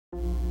A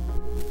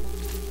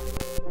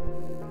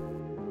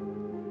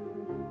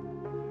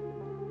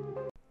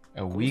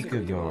week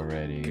ago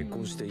already. 結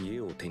婚して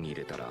家を手に入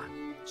れたら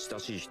親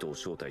しい人を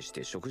招待し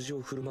て食事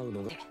を振る舞う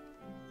のが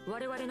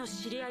我々の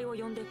知り合いを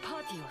呼んでパー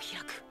ティーを開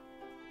く。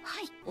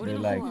はい。俺の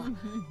方は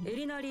エ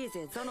リナリー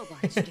ゼ、ザノバ、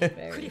ジュ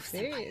リ、クリフ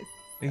先輩。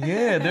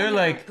Yeah, they're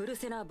like,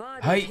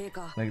 hi,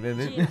 like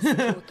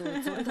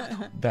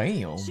that.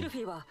 Damn. シルフ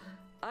ィは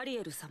アリ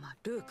エル様、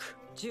ルーク、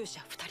従者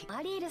2人。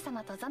アリエル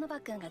様とザノバ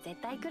君が絶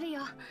対来る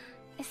よ。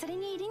それ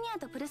にリニア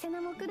とプルセ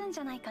ナも来るんじ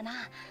ゃないかな。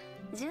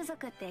従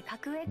属って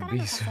格上からの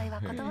誘いは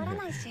断ら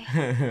ないし。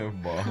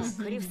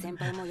クリフ先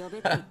輩も呼べ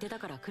って言ってた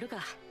から来るか。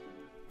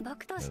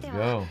僕として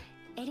は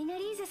エリナ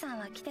リーゼさん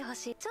は来てほ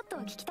しい。ちょっと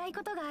聞きたい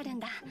ことがあるん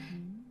だ。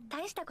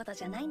大したこと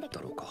じゃないんだけ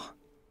ど。だろうか。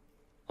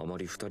あま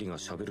り二人が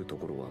喋ると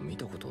ころは見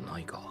たことな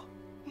いか。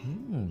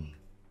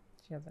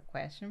She has a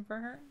question for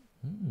her?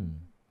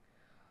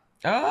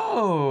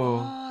 Oh!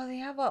 Oh, they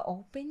have an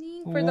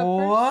opening for the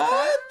What? first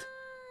time?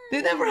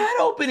 They never had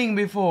opening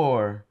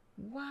before.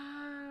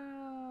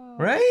 Wow.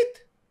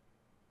 Right?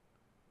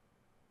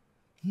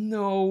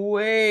 No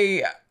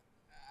way.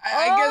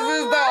 I guess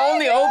this is the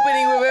only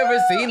opening we've ever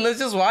seen. Let's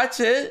just watch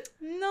it.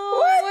 No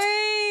What?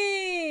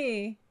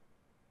 way.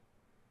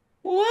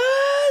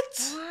 What?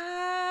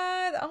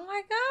 What? Oh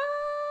my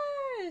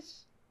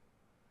gosh.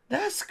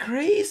 That's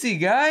crazy,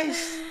 guys.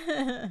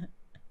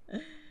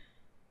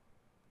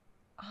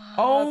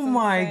 Oh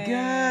my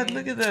god,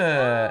 look at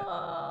that.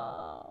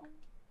 Oh.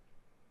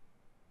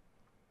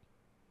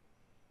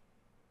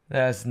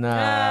 That's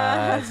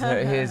not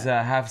his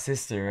half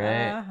sister,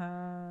 right?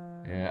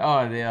 Yeah.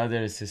 Oh, the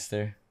other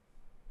sister.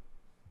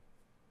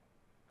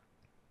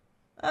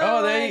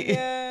 Oh, they.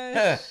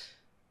 gosh.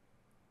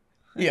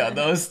 Yeah,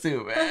 those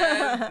two,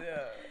 man.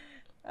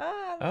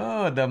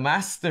 Oh, the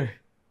master,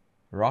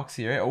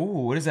 Roxy, right?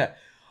 Oh, what is that?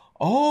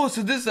 Oh,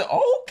 so this is okay.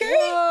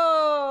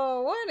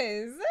 Whoa, what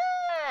is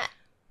that?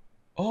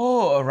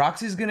 Oh,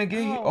 Roxy's gonna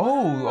get.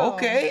 Wow.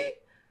 Okay.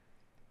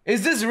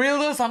 Is this real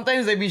though?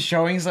 Sometimes they be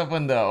showing stuff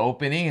in the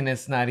opening and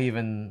it's not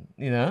even,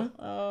 you know?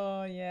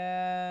 Oh,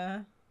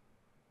 yeah.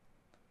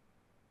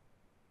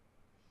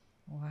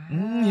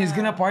 Wow. He's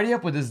gonna party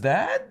up with his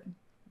dad?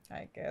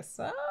 I guess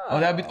so. Oh,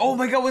 that'd be. Oh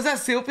my god, was that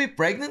Sylphie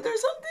pregnant or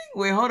something?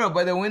 Wait, hold up,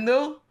 by the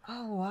window?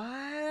 Oh,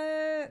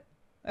 what?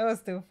 It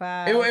was too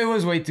fast. It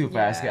was way too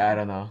fast. Yeah. I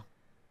don't know.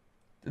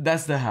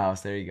 That's the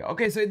house. There you go.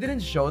 Okay, so it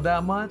didn't show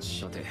that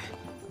much.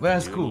 But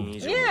that's cool.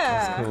 Yeah.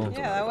 That's cool.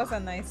 Yeah, that was a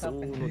nice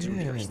opening.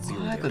 Yeah,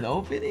 what an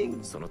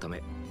opening?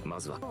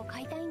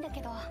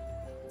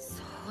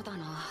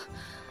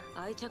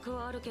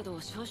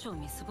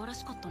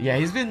 Yeah,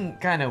 he's been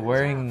kind of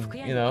wearing,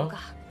 you know,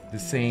 the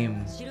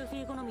same.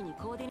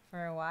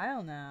 For a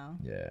while now.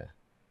 Yeah.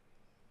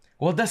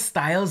 Well, the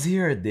styles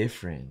here are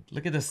different.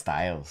 Look at the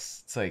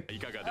styles. It's like...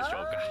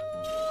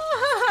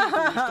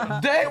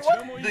 Dang,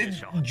 what? The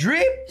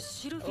drip?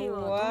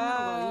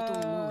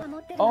 Wow.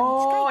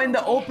 Oh, in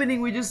the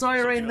opening, we just saw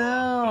it right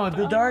now.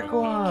 The dark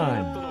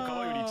one.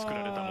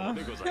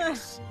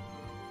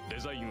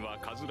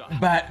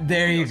 But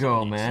there you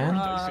go, man.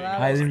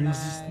 Highly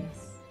resistant.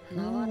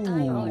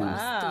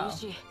 Wow.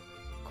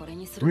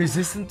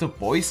 Resistant to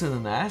poison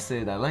and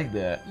acid. I like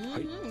that.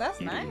 That's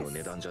nice.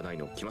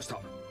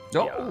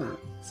 Oh.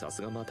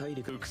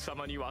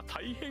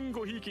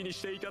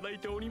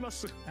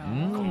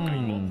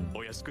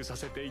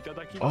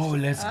 Oh,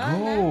 let's go.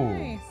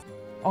 Nice.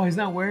 Oh, he's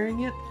not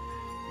wearing it?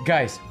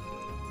 Guys,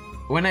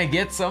 when I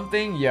get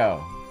something,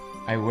 yo,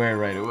 I wear it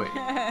right away.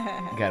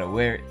 Gotta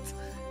wear it.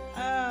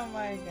 Oh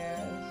my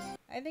gosh.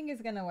 I think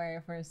he's gonna wear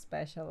it for a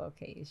special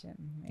occasion.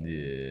 Maybe.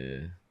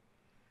 Yeah.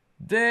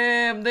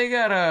 Damn, they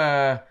got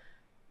a...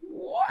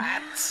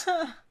 What?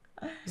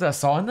 Is that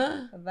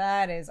sauna?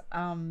 That is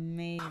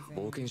amazing.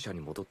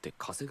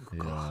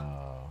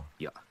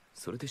 Yeah.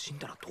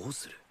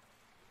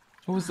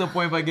 What's the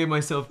point if I get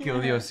myself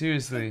killed? Yo,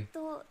 seriously.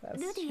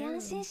 That's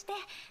true.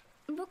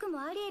 僕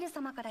もアリエル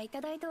様からい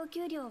ただいたお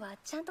給料は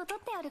ちゃんと取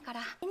ってあるか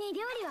ら。に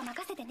料理は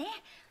任せてね。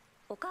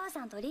お母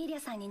さんとリーリア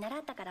さんに習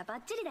ったからバ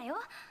ッチリだよ。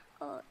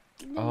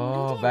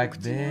Oh, back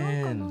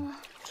then.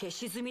 消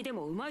し済みで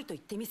もうまいと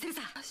言ってみせる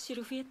さ。シ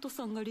ルフィエット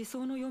さんが理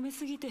想の嫁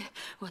すぎて、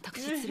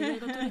私釣り合い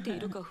が取れてい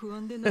るか不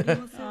安でなりま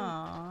せん。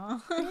That's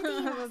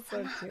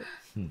so cute.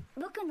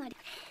 僕のレ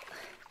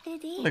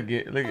ディ Look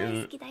at 大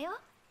好きだよ。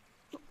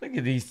 look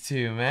at these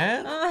two,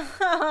 man. Oh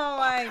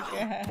my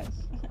gosh.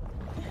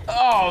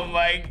 Oh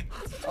my.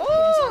 Oh,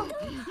 oh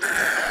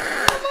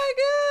my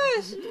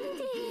gosh.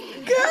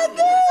 God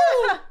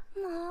damn.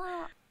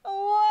 What?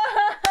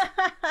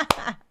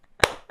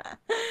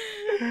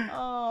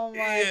 Oh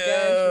my Yo,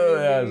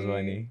 gosh. that was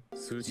funny.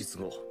 数日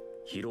後、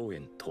披露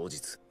宴当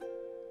日。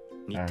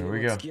日 Alright, 程 here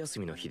we は go. 月休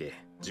みの日で、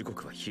時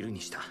刻は昼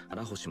にした。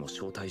荒星も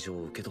招待状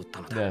を受け取っ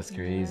たのだ。 That's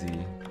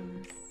crazy.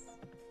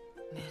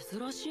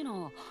 珍しい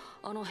な、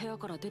あの部屋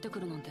から出てく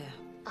るなんて。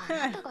あ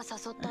なたが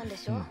誘ったんで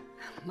しょ。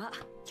まあ、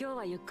今日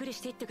はゆっくりし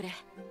ていってくれ。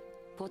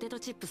ポテト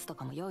チップスと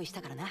かも用意し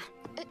たからな。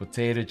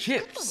Potato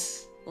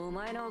chips.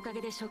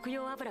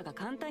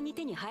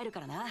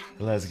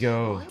 Let's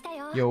go.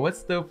 Yo,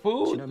 what's the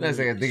food? That's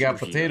like they got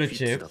potato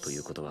chips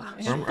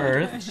from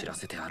Earth.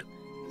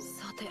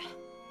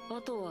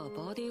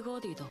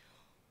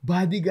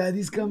 Bodyguard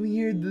is coming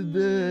here.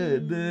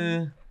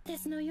 The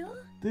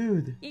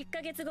dude. 1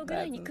ヶ月後ぐ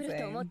らいに来る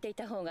と思ってい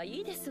た方がい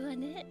いですわ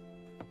ね。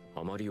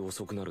あまり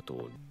遅くなる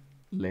と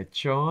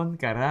Lechon,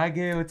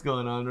 karage, what's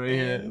going on right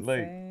here?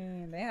 Like,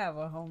 they have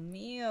a whole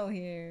meal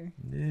here.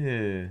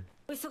 yeah.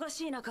 お忙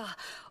しい中、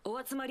お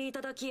集まりい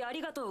ただきあ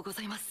りがとうご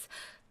ざいます。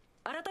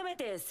改め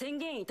て宣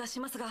言いたし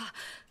ますが、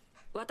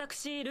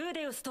私ルー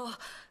デウスと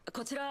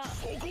こちら。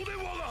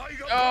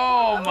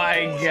Oh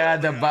my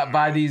god, the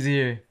body's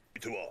here.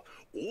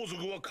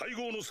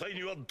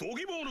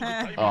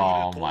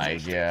 Oh my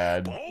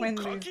god.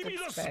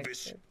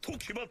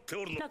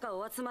 中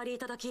お集まりい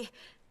ただき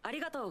あり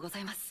がとうござ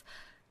います。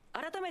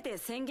改めて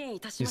宣言い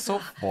たし He's ます so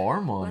が、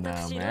 formal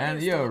now, man.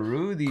 Yo,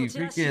 Rudy, こち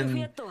らシェフ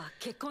freaking エットは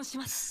結婚し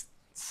ます。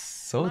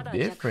 so まだ若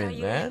輩 different,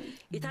 ゆえ man.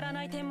 至ら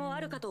ない点もあ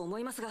るかと思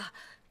いますが、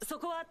そ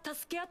こは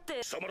助け合っ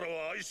て。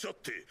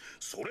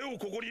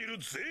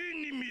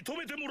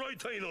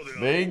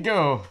 There you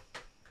go.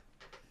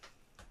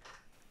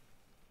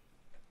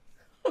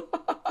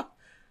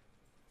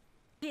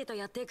 ピーと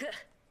やっていく。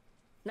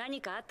何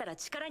かあったら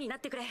力になっ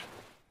てくれ。よ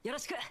ろ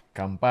しく。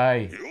乾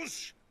杯。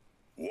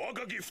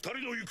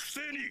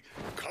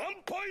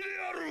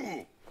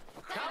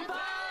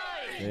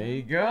 There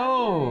you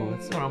go.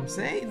 That's what I'm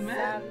saying,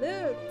 man.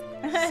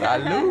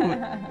 Salute.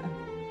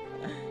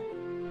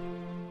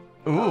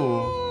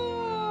 Ooh.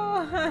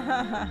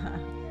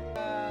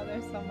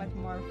 There's so much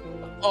more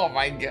food. Oh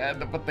my god,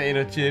 the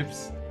potato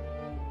chips.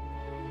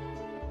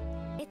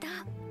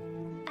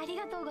 あり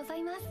がとうござ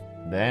います。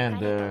 Then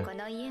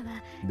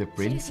the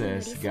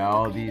princess got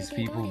all these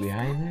people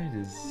behind her.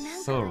 This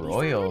is so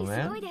royal,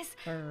 man. For この家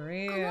お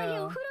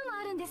real. 風呂も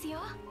あるんですよ。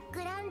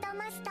グランド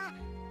マスター、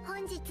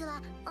本日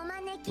はお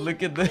招き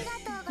Look at this.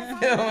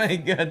 Oh my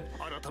god.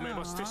 改め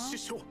まして師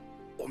匠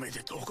おめ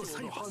でとうご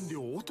ざいます。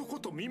男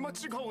と見間違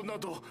うな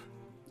ど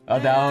Oh,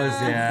 that was,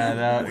 yeah,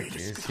 that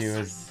she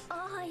was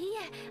ああ、いいえ。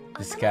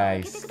 disguised. 頭を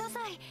開けてくださ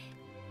い。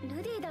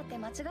ルディだって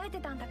間違えて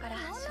たんだから。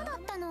そうだ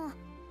ったの。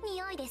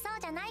匂いでそ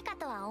うじゃないか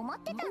とは思っ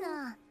てたの。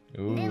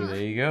 Ooh,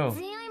 there you go.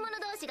 強い者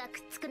同士がく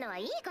っつくのは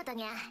いいこと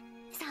にゃ。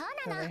そう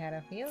So な they の。 had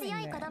a feeling 強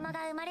い子 there. 供が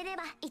生まれれ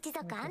ば一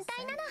族安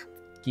泰なの。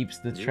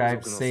 Keeps the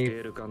tribe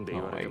safe. Oh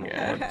my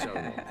god.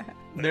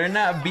 They're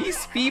not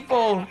beast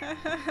people. 七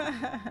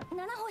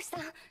星さん、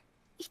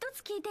一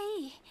つ聞いて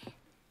いい？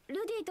ル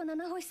ディと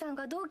七星さん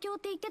が同居っ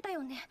て言ってた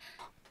よね。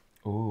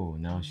 Oh,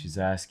 now she's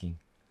asking.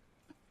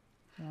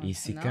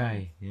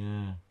 Isekai,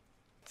 yeah.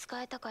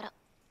 使えたから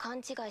勘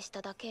違いし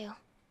ただけよ。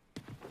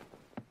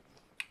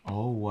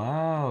 Oh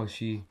wow,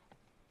 she.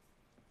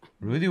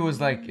 Rudy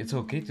was like, it's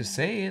okay to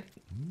say it.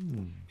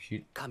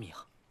 She. 神よ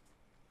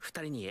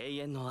二人に永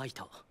遠の愛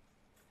と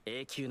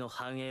永久の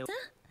繁栄を。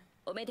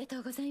おめでと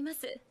うございま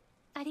す。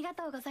ありが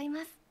とうござい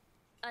ます。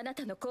あな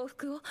たの幸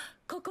福を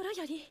心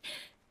より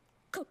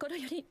お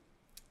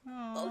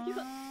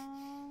祝い。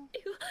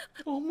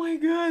 Oh my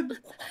god.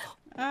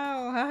 Oh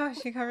wow,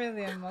 she got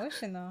really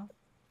emotional.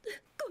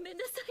 ごめん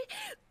なさい。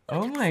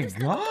 Oh my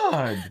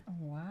god.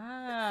 Wow.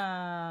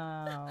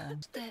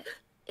 で、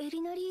エ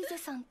リナリーゼ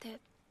さんって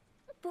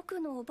僕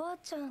のおばあ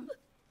ちゃん。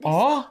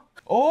 Oh,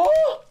 oh.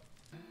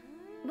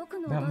 僕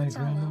のおばあち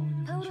ゃんは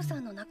パウロさ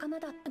んの仲間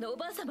だった。お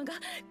ばあ様が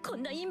こ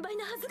んな陰梅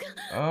なはずが。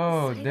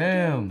 Oh それが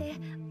原因 damn. で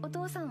お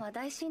父さんは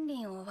大森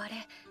林を追わ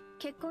れ、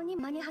結婚に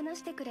間に話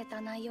してくれ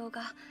た内容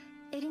が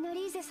エリナ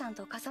リーゼさん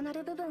と重な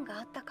る部分が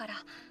あったから、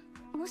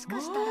もし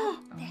かしたらっ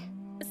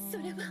て。そ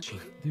れは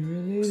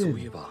They're そう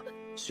い related. えば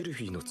シル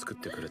フィーの作っ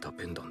てくれた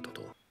ペンダント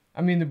と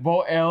I mean, the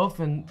both elf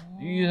and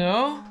you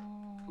know,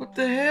 what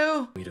the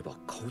hell? 見れば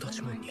顔立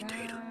ちも似て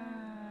いる。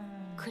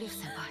クリフ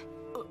先輩。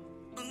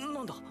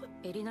なんだ。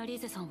エリナリー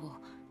ゼさんを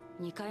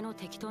2階の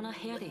適当な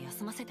部屋で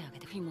休ませてあげ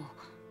て。フィも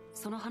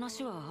その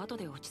話は後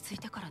で落ち着い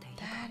てからでいい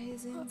か。 That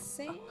is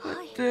insane.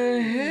 What the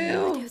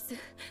hell? デウス。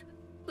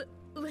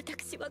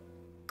私は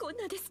こん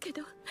なですけ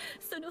ど、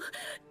そのロ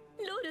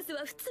ールズ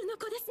は普通の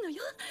子ですの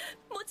よ。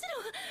もちろ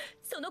ん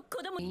その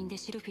子供原因で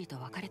シルフィーと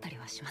別れたり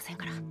はしません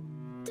から。で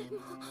も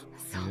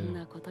そん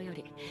なことよ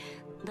り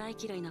大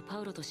嫌いなパ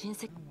ウロと親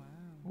戚。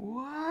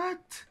 What?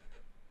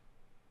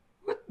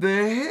 What the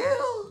hell?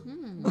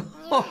 ボス、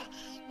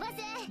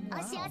お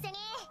幸せに。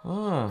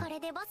 Huh. これ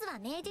でボスは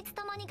名実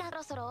ともにがそ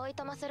ろそろおい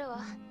とませるわ。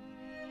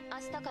明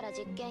日から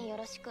実験よ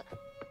ろしく。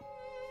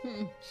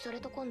それ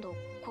と今度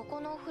ここ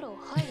のお風呂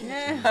入る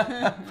ね。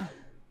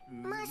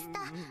マス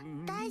タ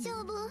ー、大丈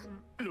夫？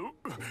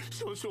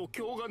少々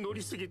今日が乗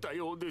りすぎた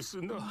ようで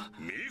すな。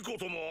見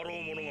事もあろ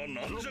うものが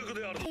軟弱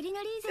である。エリ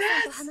ナリーゼ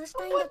さんと話し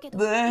たいんだけど。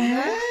 The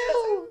hell?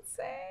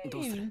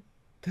 Insane.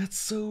 That's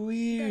so 大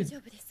weird. 丈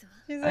夫ですわ。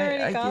 She's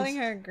I already calling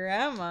guess- her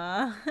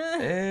grandma.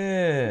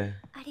 Eh.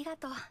 ありが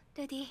とう、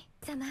ルディ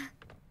様。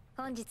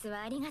本日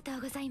はありがと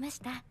うございまし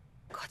た。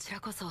こちら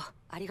こそ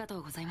ありがと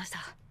うございました。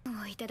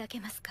もういただけ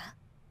ますか？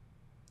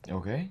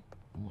 Okay.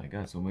 Oh my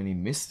god, so many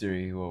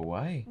mystery. Well,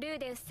 why? ルー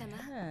デウス様、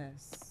 Yes.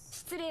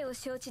 失礼を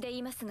承知で言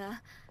います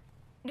が、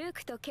ルー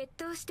クと決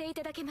闘してい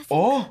ただけません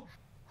か？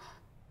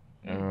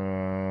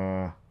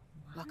 Oh!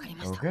 わかり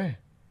ました。 Okay.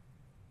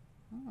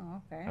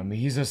 Oh, okay. I mean,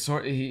 he's a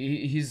sort.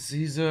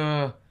 He's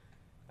a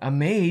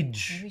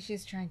mage. Maybe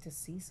she's trying to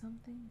see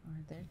something, or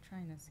they're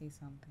trying to see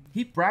something.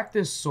 He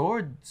practiced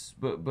swords,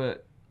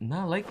 but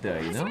not like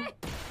that, you know.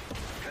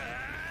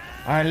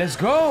 All right, let's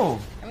go.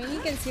 I mean, you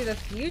can see the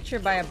future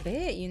by a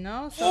bit, you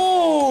know. So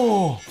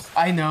Oh,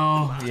 I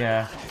know.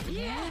 Yeah.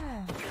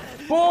 yeah.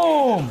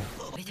 Boom.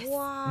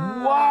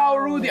 Wow. Wow,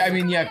 Rudy. I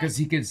mean, yeah, cause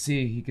he could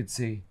see. He could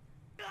see.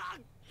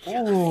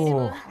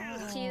 Oh,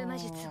 治癒魔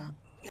術を。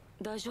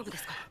大丈夫で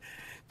すか？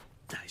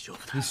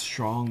 he's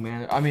strong,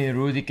 man. I mean,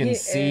 Rudy can He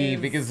see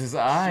is. because his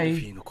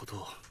eye. こと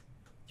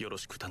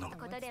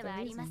では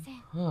ありませ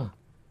ん。 Huh.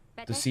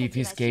 To see if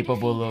he's 私たちは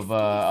capable of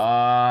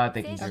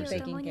taking 生 care 死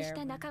of を him. 共にし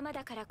た仲間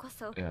だからこ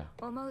そ Yeah.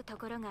 思うと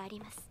ころがあり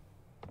ます。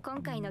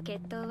今回の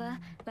決闘は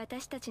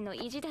私たちの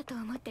意地だと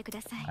思ってく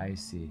ださい。 I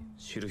see.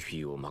 シルフィ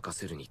ーを任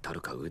せるに足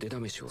るか腕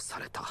試しをさ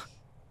れた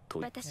と。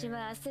私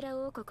はアスラ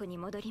王国に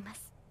戻りま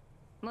す。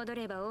戻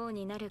れば王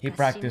になるか He 死ぬ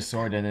か practiced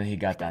sword and then he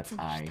got that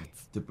eye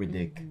to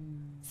predict.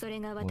 それ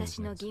が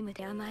私の義務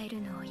で甘え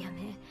るのをや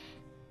め、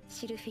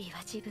シルフィーは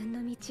自分の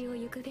道を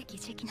行くべき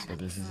時期な So の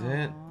で this す。 is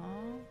it.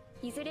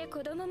 いずれ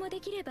子供もで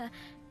きれば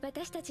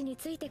私たちに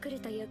ついてくる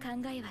という考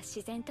えは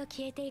自然と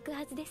消えていく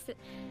はずです。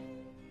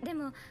で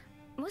も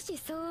もし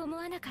そう思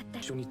わなかったら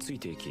一緒につい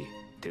ていき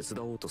手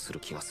伝おうとする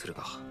気がする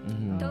が。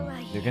Mhm. とは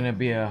い They're え、 gonna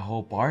be a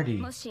whole party.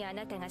 もしあ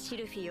なたがシ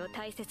ルフィーを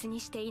大切に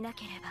していな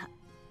ければ、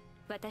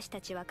私た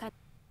ちはか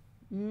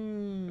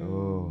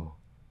Oh.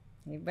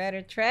 You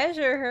better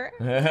treasure her.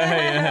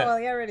 Yeah. Well,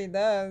 he already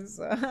does.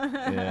 So.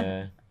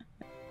 Yeah.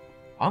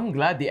 I'm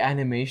glad the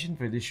animation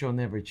for this show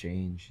never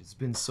changed. It's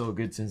been so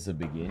good since the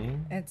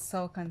beginning. It's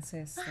so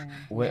consistent.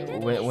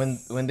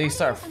 When they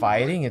start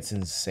fighting, it's お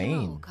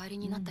insane. 帰り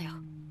になったよ。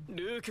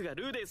ルークが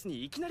ルーデウス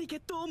にいきなり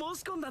決闘を申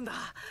し込んだんだ。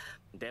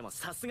でも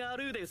さすが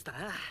ルーデウスだな。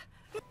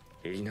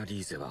エリナ・リ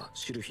ーゼは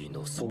シルフィー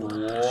の祖母だ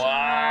ったらしい。彼女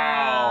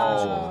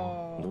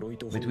は Wow. 呪い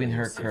と Between her 本能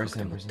の性格 curse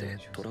で and もって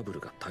personality. トラブル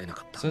が絶えな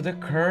かった。 So the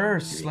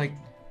curse, like,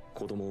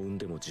 子供を産ん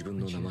でも自分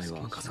の名前は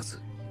明かさず、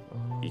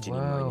 oh, 一人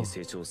前 wow. に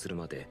成長する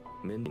まで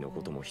メンリの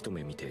ことも一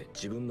目見て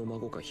自分の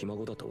孫かひ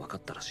孫だと分かっ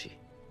たらしい。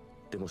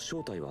でも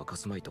正体は明か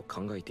すまいと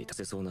考えていた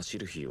せそうなシ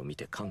ルフィーを見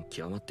て感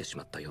極まってし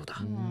まったようだ。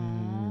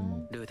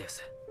ルーデウ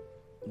ス、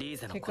リー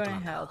ゼの She ことな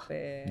couldn't んだよ。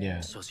 help it.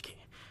 Yeah. 正直、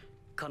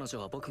彼女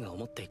は僕が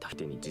思っていた。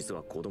手に実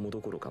は子供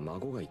どころか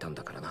孫がいたん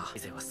だからな。リ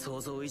ーゼは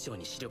想像以上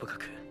に思慮深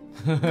く、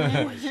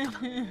怖い人だ。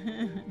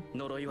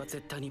呪いは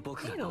絶対に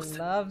僕 He が直す。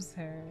 loves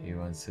her. He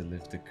wants to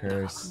lift the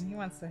curse. He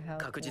wants to help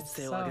確 her 実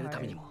性 so を上げるた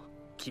めに hard. も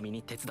君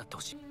に手伝って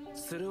ほしい。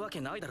するわけ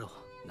ないだろ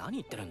う。何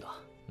言ってるんだ。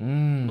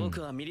 Mm.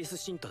 僕はミリス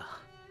信徒だ。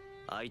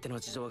相手の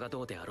事情が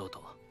どうであろう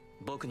と、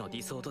僕の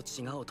理想と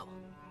違おうと、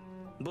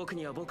僕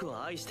には僕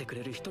を愛してく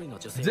れる一人の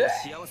女性を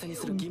幸せに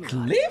する義務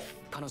がある。 Cliff?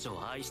 彼女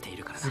を愛してい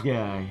るから This な。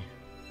 guy.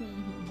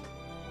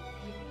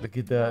 Look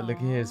at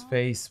his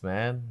face,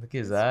 man. Look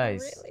at his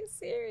eyes. Really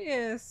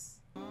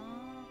serious.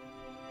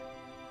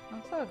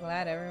 I'm so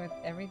glad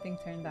everything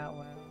turned out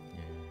well.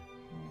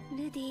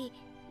 ルディ、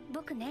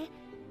僕ね、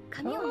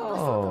髪を伸ばそう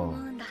と思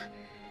うんだ。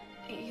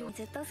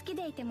ずっと好き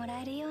でいてもら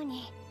えるよう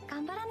に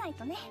頑張らない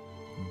とね。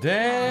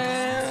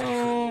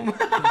Damn.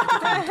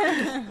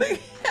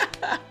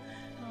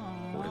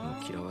 俺も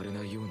嫌われ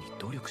ないように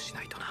努力し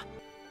ないとな。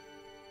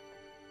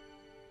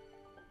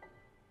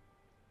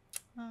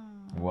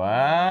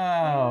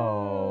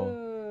 Wow.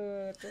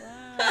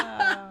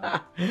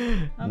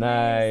 Wow.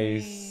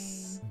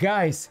 Nice.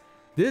 Guys,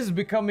 this is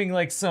becoming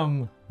like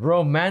some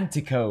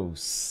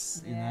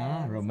romanticos. You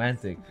know? Yes.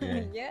 Romantic.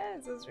 Yeah.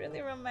 Yes, it's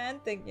really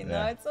romantic, you know.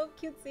 Yeah. It's so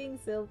cute seeing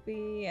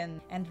Sylvie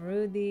and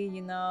Rudy,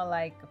 you know,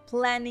 like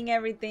planning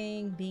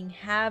everything, being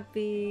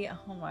happy.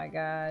 Oh my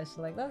gosh,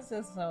 like that's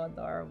just so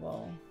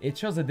adorable. It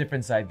shows a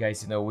different side,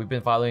 guys. You know, we've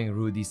been following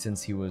Rudy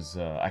since he was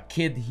a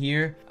kid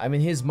here. I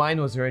mean, his mind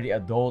was already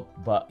adult,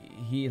 but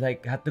he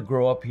like had to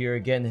grow up here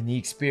again, and he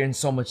experienced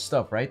so much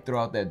stuff, right,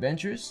 throughout the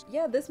adventures.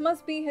 Yeah, this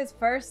must be his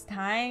first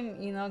time,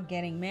 you know,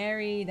 getting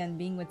married and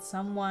being with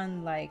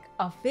someone like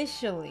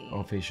officially.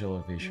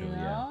 Official, You yeah.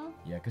 know?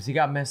 Yeah, because he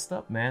got messed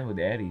up, man, with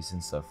Aries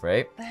and stuff,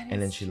 right? That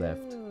And then is she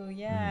left. true,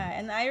 yeah.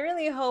 And I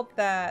really hope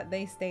that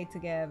they stay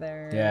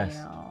together, Yes. you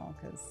know,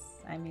 because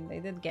I mean, they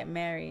did get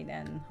married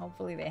and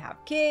hopefully they have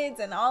kids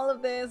and all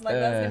of this. Like,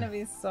 that's gonna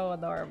be so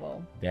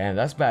adorable. Damn,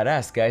 that's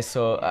badass, guys.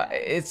 So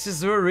it's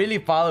just we're really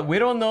following. We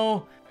don't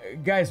know,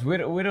 guys. We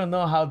don't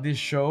know how this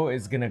show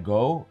is gonna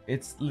go.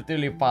 It's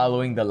literally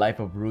following the life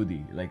of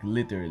Rudy, like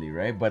literally,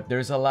 right? But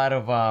there's a lot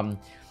of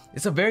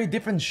it's a very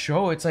different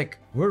show. It's like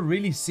we're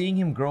really seeing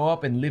him grow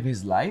up and live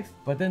his life.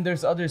 But then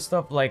there's other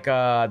stuff like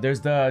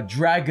there's the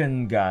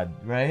dragon god,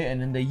 right?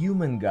 And then the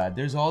human god.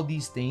 There's all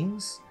these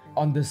things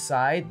on the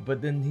side,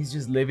 but then he's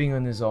just living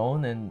on his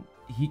own, and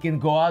he can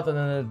go out on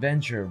an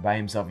adventure by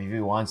himself if he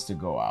wants to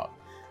go out.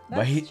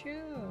 That's but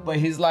true. But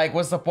he's like,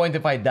 what's the point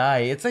if I die?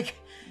 It's like,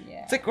 Yeah.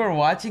 It's like we're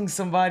watching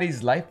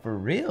somebody's life for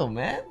real,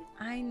 man.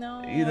 I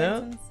know, You know?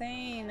 it's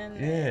insane, and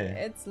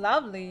Yeah. it's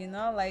lovely, you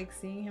know, like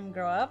seeing him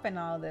grow up and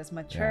all this,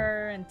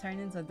 mature and turn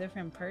into a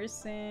different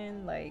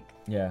person, like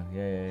Yeah.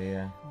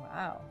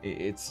 wow.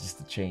 It's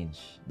just a change,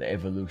 the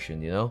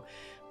evolution, you know?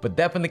 But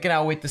definitely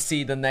cannot wait to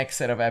see the next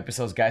set of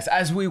episodes, guys.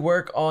 As we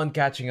work on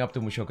catching up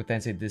to Mushoku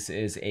Tensei, this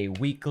is a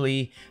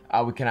weekly.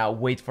 We cannot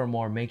wait for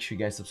more. Make sure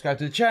you guys subscribe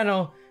to the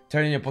channel,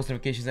 turn on your post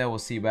notifications, and we'll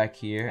see you back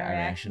here at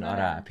Reaction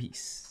Aura.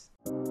 Peace.